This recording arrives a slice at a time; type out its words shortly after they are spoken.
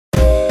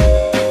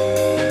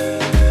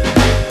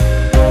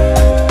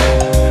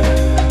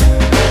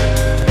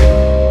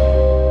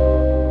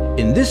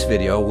this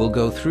video, we'll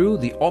go through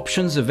the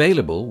options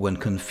available when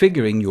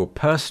configuring your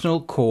personal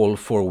call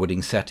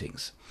forwarding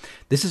settings.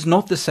 This is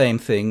not the same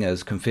thing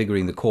as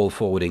configuring the call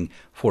forwarding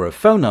for a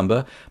phone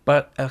number,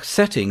 but a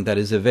setting that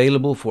is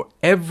available for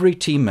every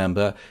team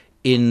member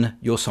in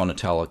your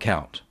Sonetel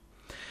account.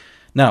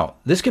 Now,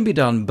 this can be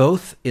done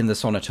both in the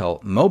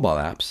Sonetel mobile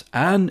apps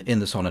and in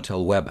the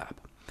Sonetel web app.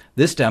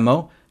 This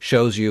demo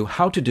shows you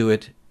how to do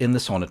it in the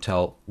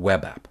Sonetel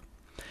web app.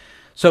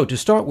 So to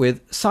start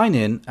with, sign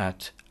in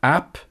at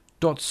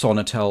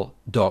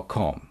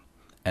app.sonetel.com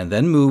and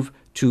then move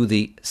to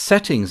the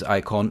settings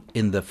icon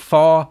in the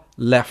far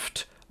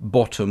left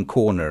bottom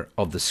corner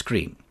of the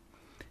screen.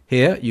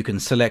 Here you can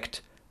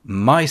select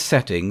My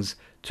Settings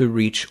to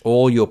reach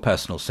all your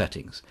personal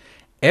settings.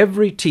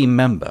 Every team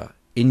member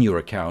in your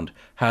account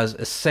has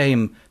a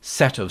same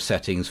set of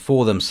settings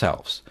for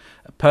themselves,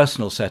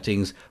 personal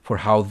settings for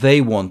how they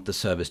want the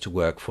service to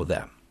work for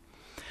them.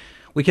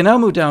 We can now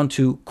move down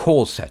to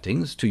call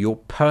settings, to your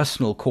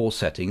personal call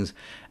settings,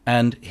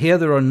 and here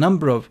there are a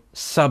number of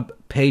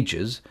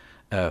sub-pages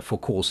for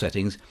call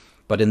settings,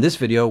 but in this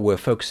video we're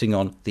focusing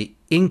on the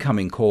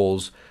incoming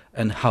calls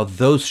and how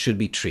those should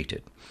be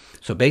treated.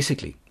 So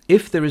basically,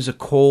 if there is a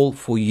call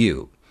for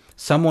you,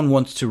 someone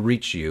wants to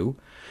reach you,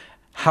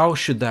 how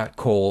should that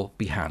call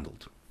be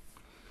handled?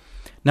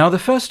 Now the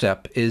first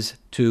step is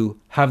to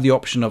have the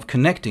option of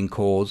connecting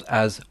calls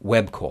as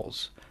web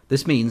calls.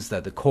 This means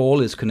that the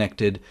call is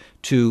connected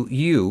to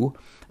you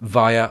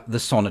via the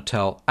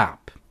Sonetel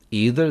app,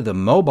 either the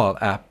mobile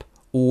app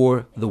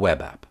or the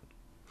web app.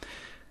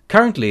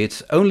 Currently,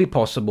 it's only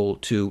possible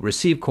to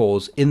receive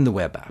calls in the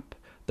web app.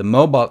 The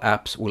mobile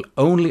apps will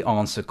only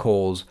answer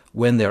calls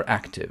when they're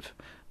active.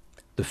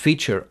 The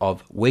feature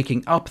of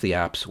waking up the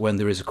apps when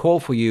there is a call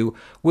for you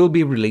will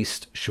be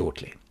released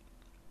shortly.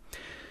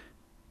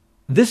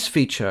 This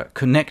feature,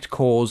 Connect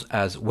Calls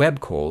as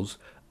Web Calls,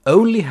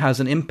 only has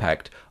an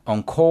impact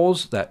on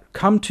calls that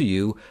come to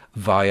you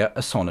via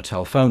a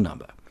Sonetel phone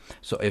number.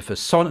 So if a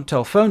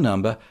Sonetel phone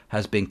number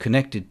has been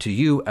connected to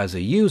you as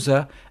a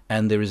user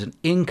and there is an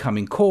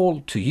incoming call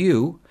to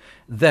you,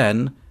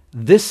 then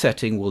this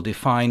setting will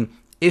define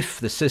if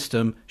the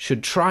system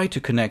should try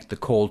to connect the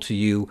call to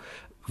you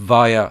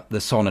via the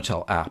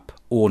Sonetel app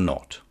or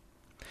not.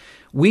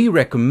 We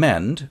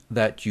recommend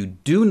that you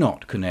do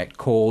not connect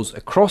calls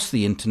across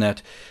the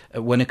internet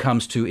when it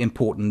comes to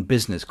important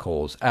business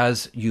calls,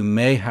 as you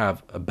may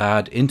have a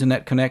bad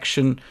internet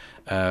connection,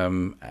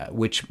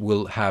 which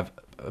will have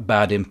a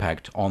bad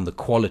impact on the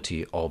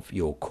quality of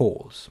your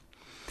calls.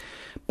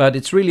 But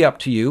it's really up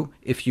to you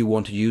if you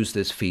want to use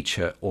this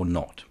feature or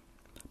not.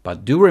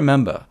 But do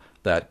remember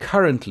that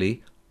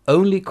currently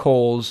only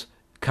calls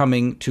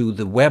coming to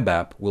the web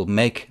app will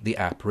make the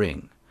app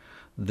ring.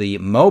 The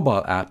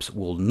mobile apps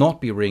will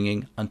not be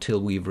ringing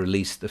until we've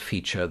released the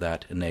feature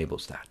that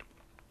enables that.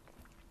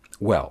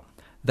 Well,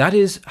 that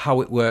is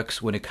how it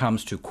works when it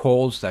comes to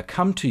calls that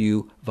come to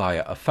you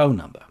via a phone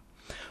number.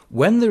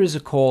 When there is a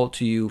call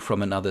to you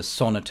from another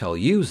Sonetel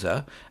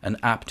user, an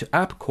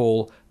app-to-app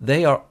call,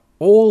 they are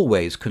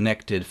always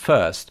connected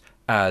first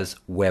as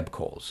web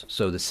calls.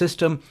 So the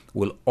system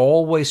will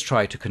always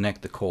try to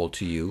connect the call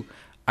to you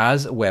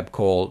as a web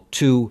call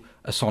to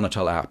a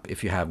Sonetel app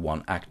if you have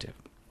one active.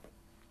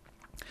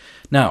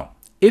 Now,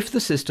 if the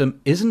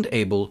system isn't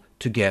able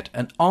to get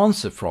an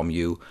answer from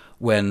you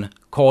when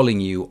calling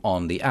you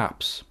on the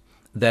apps,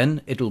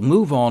 then it'll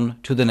move on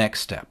to the next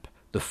step,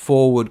 the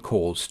forward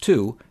calls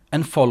to,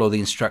 and follow the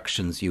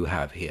instructions you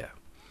have here.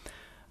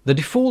 The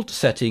default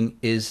setting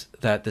is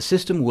that the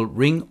system will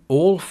ring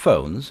all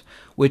phones,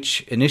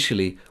 which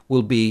initially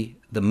will be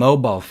the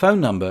mobile phone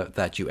number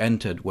that you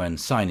entered when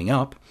signing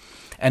up,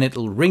 and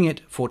it'll ring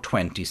it for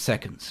 20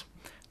 seconds.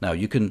 Now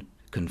you can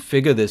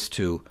configure this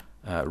to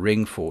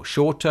ring for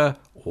shorter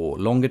or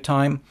longer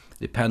time,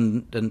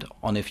 dependent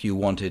on if you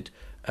want it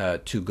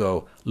to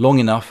go long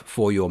enough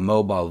for your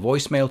mobile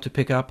voicemail to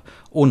pick up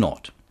or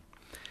not.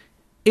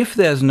 If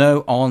there's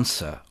no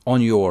answer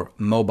on your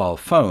mobile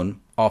phone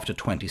after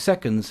 20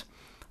 seconds,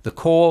 the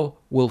call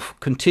will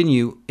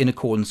continue in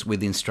accordance with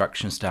the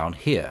instructions down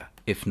here,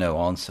 if no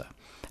answer,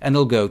 and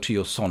it'll go to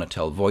your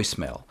Sonetel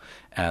voicemail,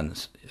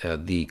 and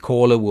the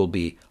caller will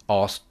be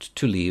asked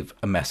to leave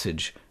a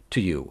message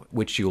to you,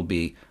 which you'll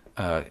be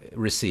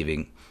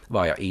receiving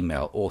via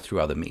email or through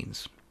other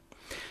means.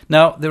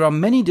 Now, there are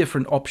many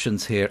different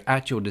options here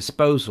at your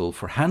disposal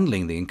for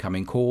handling the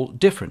incoming call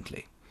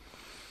differently.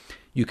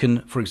 You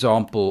can, for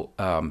example,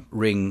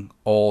 ring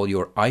all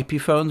your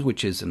IP phones,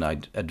 which is an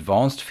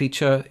advanced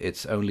feature.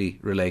 It's only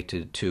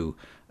related to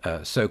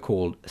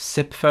so-called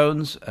SIP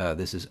phones.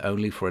 This is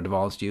only for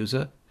advanced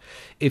user.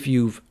 If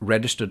you've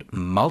registered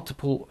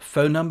multiple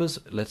phone numbers,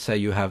 let's say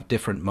you have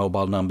different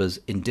mobile numbers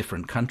in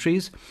different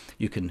countries,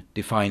 you can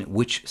define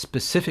which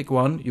specific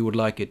one you would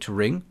like it to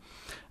ring.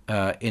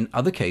 In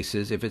other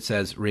cases, if it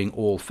says ring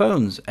all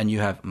phones and you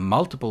have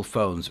multiple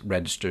phones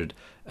registered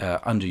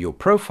under your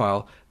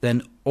profile,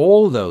 then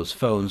all those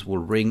phones will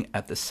ring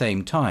at the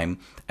same time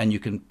and you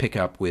can pick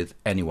up with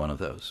any one of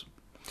those.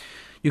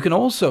 You can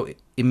also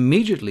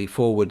immediately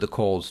forward the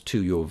calls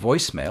to your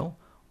voicemail,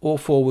 or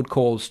forward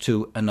calls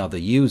to another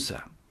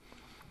user.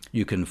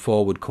 You can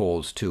forward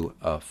calls to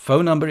a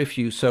phone number if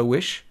you so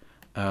wish,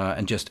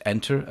 and just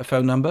enter a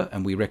phone number,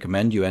 and we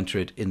recommend you enter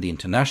it in the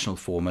international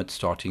format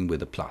starting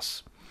with a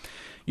plus.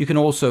 You can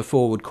also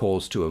forward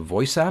calls to a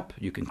voice app.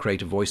 You can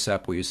create a voice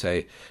app where you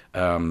say,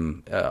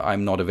 I'm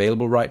not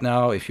available right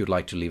now. If you'd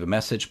like to leave a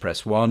message,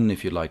 press 1.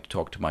 If you'd like to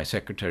talk to my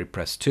secretary,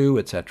 press 2,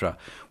 etc.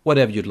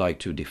 Whatever you'd like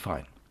to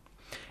define.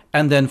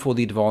 And then for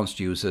the advanced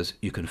users,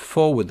 you can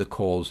forward the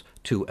calls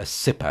to a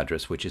SIP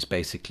address, which is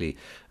basically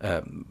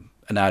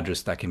an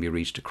address that can be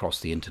reached across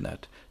the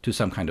internet to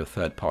some kind of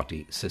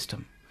third-party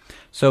system.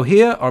 So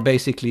here are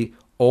basically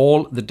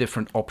all the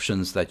different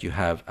options that you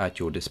have at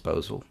your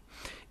disposal.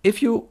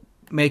 If you're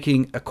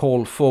making a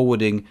call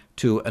forwarding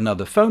to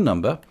another phone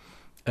number,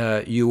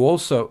 you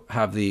also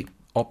have the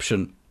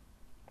option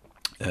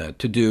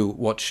to do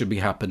what should be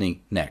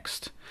happening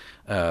next.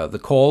 The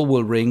call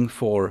will ring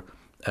for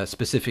a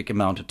specific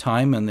amount of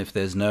time, and if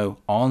there's no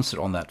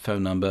answer on that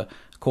phone number,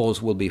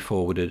 calls will be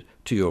forwarded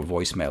to your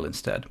voicemail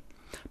instead.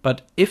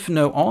 But if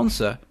no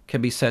answer,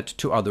 can be set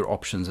to other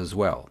options as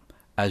well.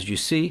 As you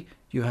see,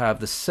 you have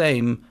the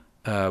same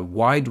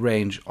wide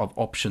range of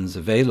options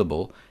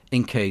available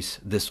in case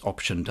this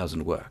option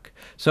doesn't work.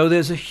 So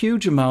there's a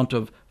huge amount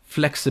of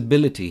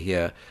flexibility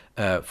here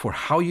for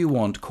how you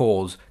want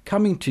calls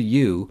coming to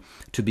you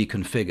to be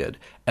configured.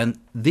 And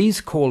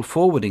these call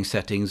forwarding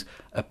settings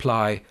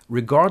apply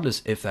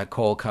regardless if that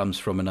call comes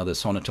from another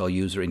Sonetel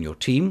user in your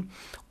team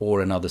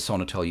or another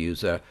Sonetel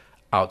user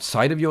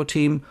outside of your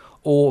team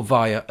or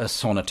via a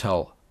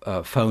Sonetel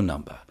phone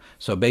number.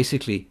 So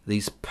basically,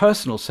 these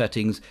personal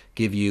settings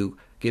gives you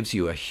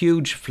a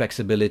huge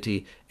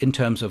flexibility in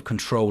terms of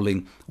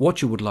controlling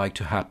what you would like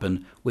to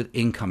happen with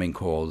incoming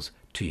calls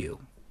to you.